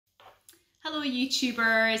Hello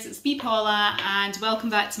YouTubers, it's me Paula and welcome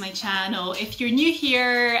back to my channel. If you're new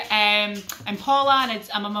here, I'm Paula and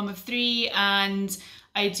I'm a mum of 3 and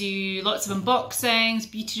I do lots of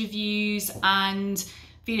unboxings, beauty reviews and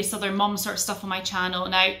various other mum sort of stuff on my channel.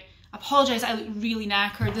 Now, I apologise, I look really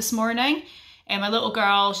knackered this morning. My little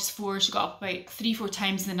girl, she's 4, she got up about 3-4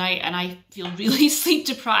 times in the night and I feel really sleep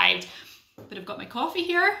deprived. But I've got my coffee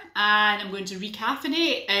here and I'm going to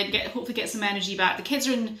recaffeinate and hopefully get some energy back. The kids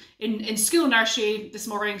are in school nursery this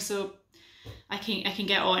morning, so I can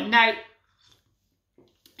get on. Now,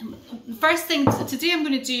 the first thing today I'm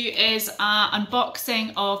going to do is an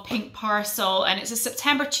unboxing of Pink Parcel, and it's a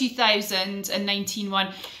September 2019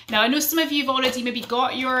 one. Now I know some of you have already maybe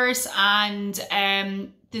got yours, and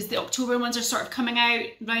there's the October ones are sort of coming out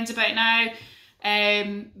round about now.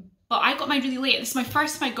 But I got mine really late. This is my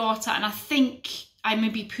first time I got it, and I think I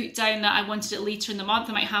maybe put down that I wanted it later in the month.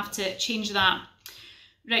 I might have to change that.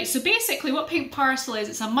 Right, so basically what Pink Parcel is,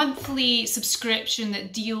 it's a monthly subscription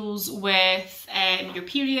that deals with your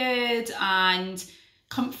period and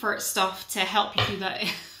comfort stuff to help you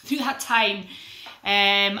through that time.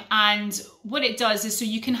 And what it does is, so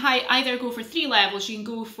you can either go for 3 levels. You can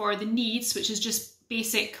go for the needs, which is just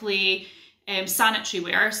basically sanitary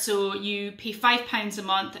wear. So you pay £5 a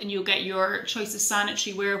month and you'll get your choice of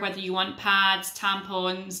sanitary wear, whether you want pads,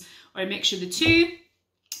 tampons, or a mixture of the two.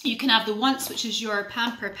 You can have the once, which is your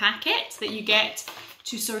pamper packet that you get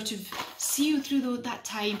to sort of see you through that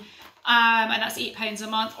time, and that's £8 a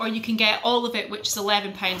month. Or you can get all of it, which is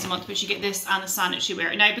 £11 a month, which you get this and the sanitary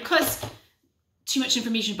wear. Now, because too much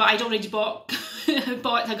information, but I'd already bought I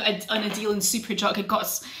got on a deal in Superdrug. I got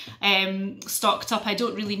stocked up. I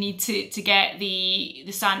don't really need to get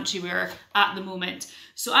the sanitary wear at the moment.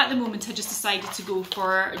 So at the moment, I just decided to go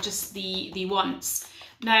for just the once.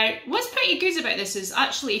 Now, what's pretty good about this is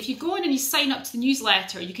actually if you go in and you sign up to the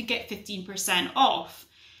newsletter, you could get 15% off.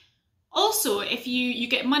 Also, if you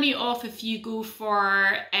get money off if you go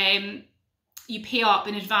for you pay up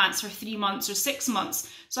in advance for 3 months or 6 months.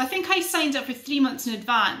 So I think I signed up for 3 months in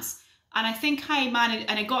advance, and I think I managed,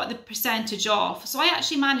 and I got the percentage off. So I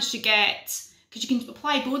actually managed to get, because you can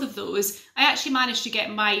apply both of those, I actually managed to get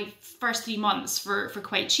my first 3 months for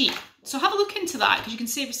quite cheap. So have a look into that, because you can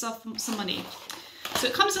save yourself some money. So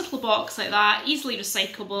it comes in a little box like that, easily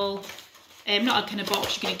recyclable. Not a kind of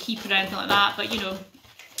box you're going to keep or anything like that, but you know,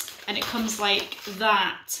 and it comes like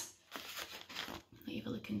that. Let me have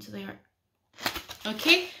a look into there.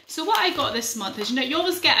 Okay, so what I got this month is, you know, you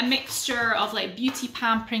always get a mixture of like beauty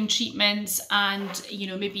pampering treatments and, you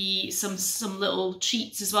know, maybe some little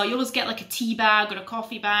treats as well. You always get like a tea bag or a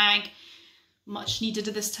coffee bag, much needed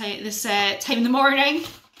at this time in the morning.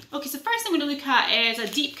 Okay, so first thing I'm going to look at is a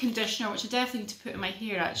deep conditioner, which I definitely need to put in my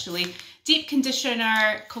hair actually. Deep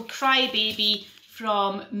conditioner called Cry Baby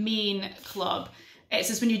from Main Club. It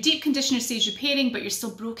says when your deep conditioner stays repairing but you're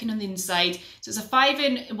still broken on the inside. So it's a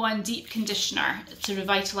 5-in-1 deep conditioner to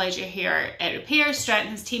revitalise your hair. It repairs,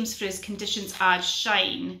 strengthens, tames frizz, conditions, adds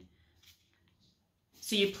shine.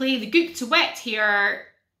 So you apply the goop to wet hair,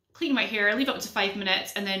 clean wet hair, leave it up to 5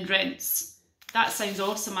 minutes and then rinse. That sounds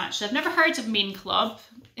awesome actually. I've never heard of Main Club.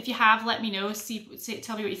 If you have, let me know,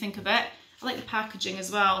 tell me what you think of it. I like the packaging as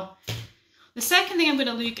well. The second thing I'm going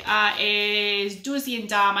to look at is Dozy and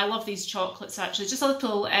Dam. I love these chocolates actually. Just a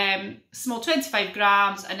little small 25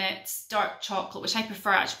 grams, and it's dark chocolate, which I prefer.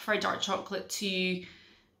 I actually prefer dark chocolate to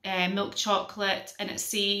milk chocolate, and it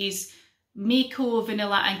says Mako,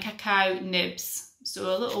 vanilla and cacao nibs.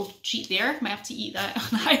 So a little treat there. Might have to eat that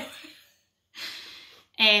now.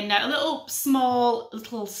 Now a little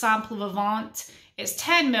sample of Avant. It's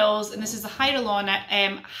 10 mils, and this is the hyaluronic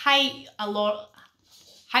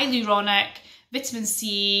vitamin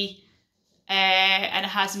C, and it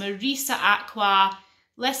has Marisa Aqua,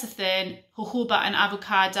 lecithin, jojoba and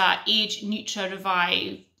avocado, age Nutra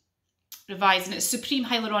Revive, and it's supreme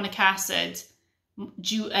hyaluronic acid,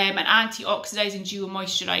 an anti-oxidizing dual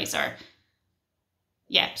moisturizer.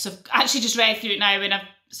 Yeah, so I've actually just read through it now, and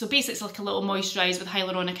so basically it's like a little moisturizer with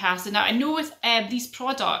hyaluronic acid. Now I know with these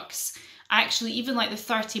products, actually, even like the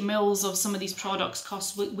 30 mils of some of these products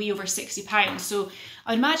cost way over £60. So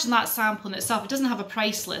I would imagine that sample in itself, it doesn't have a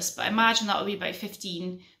price list, but I imagine that would be about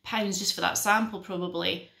 £15 just for that sample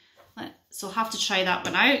probably. So I'll have to try that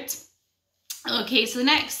one out. Okay, so the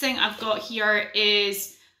next thing I've got here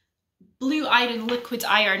is Blue Iron Liquid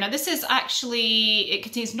Iron. Now this is actually, it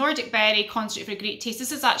contains Nordic berry concentrate for a great taste.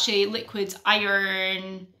 This is actually liquid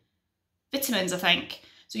iron vitamins, I think.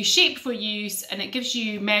 So you shape for use, and it gives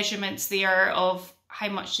you measurements there of how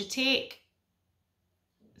much to take.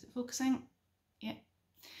 Is it focusing? Yeah.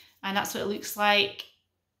 And that's what it looks like.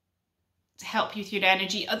 to help you with your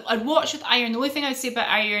energy. I'd watch with iron. The only thing I'd say about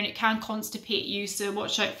iron, it can constipate you, so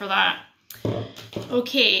watch out for that.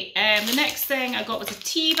 Okay, the next thing I got was a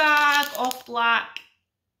tea bag of black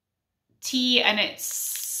tea, and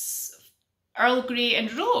it's Earl Grey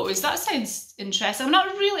and Rose. That sounds interesting. I'm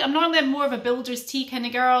normally more of a builder's tea kind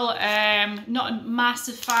of girl. Not a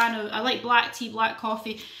massive fan of, I like black tea, black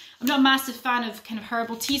coffee. I'm not a massive fan of kind of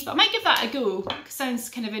herbal teas, but I might give that a go. It sounds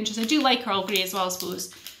kind of interesting. I do like Earl Grey as well, I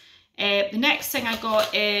suppose. The next thing I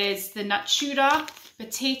got is the Natura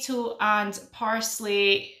potato and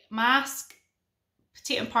parsley mask.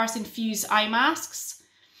 Potato and parsley infused eye masks.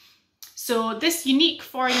 So this unique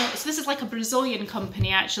formula, so this is like a Brazilian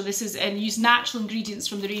company actually. This is, and use natural ingredients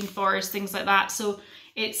from the rainforest, things like that. So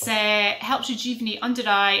it's helps rejuvenate under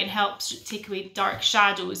eye and helps take away dark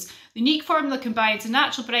shadows. The unique formula combines a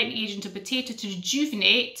natural brightening agent of potato to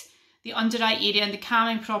rejuvenate the under eye area and the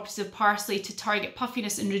calming properties of parsley to target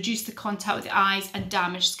puffiness and reduce the contact with the eyes and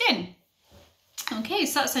damaged skin. Okay,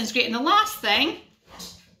 so that sounds great. And the last thing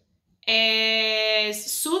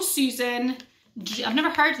is So Susan. I've never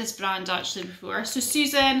heard of this brand actually before. So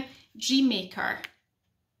Susan Dream Maker.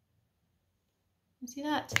 See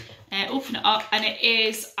that? Open it up, and it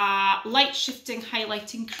is a light shifting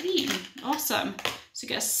highlighting cream. Awesome. So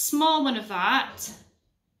get a small one of that.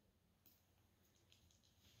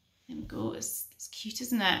 There we go. It's cute,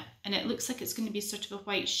 isn't it? And it looks like it's going to be sort of a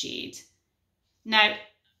white shade. Now,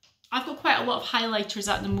 I've got quite a lot of highlighters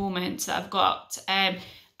at the moment that I've got. And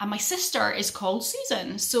my sister is called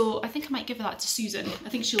Susan, so I think I might give that to Susan. I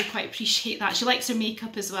think she'll quite appreciate that. She likes her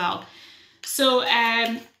makeup as well. So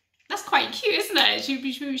that's quite cute, isn't it? She'll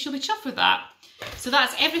be chuffed with that. So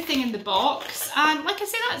that's everything in the box. And like I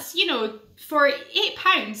say, that's, you know, for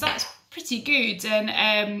 £8, that's pretty good.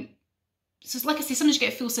 And so like I say, sometimes you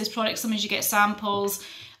get full-size products, sometimes you get samples.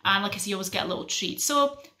 And like I say, you always get a little treat.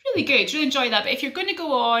 So really good, really enjoy that. But if you're going to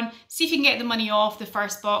go on, see if you can get the money off the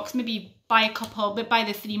first box, maybe buy a couple, but buy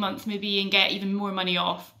the 3 month maybe and get even more money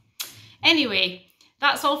off. Anyway,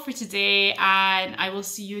 that's all for today, and I will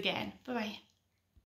see you again. Bye-bye.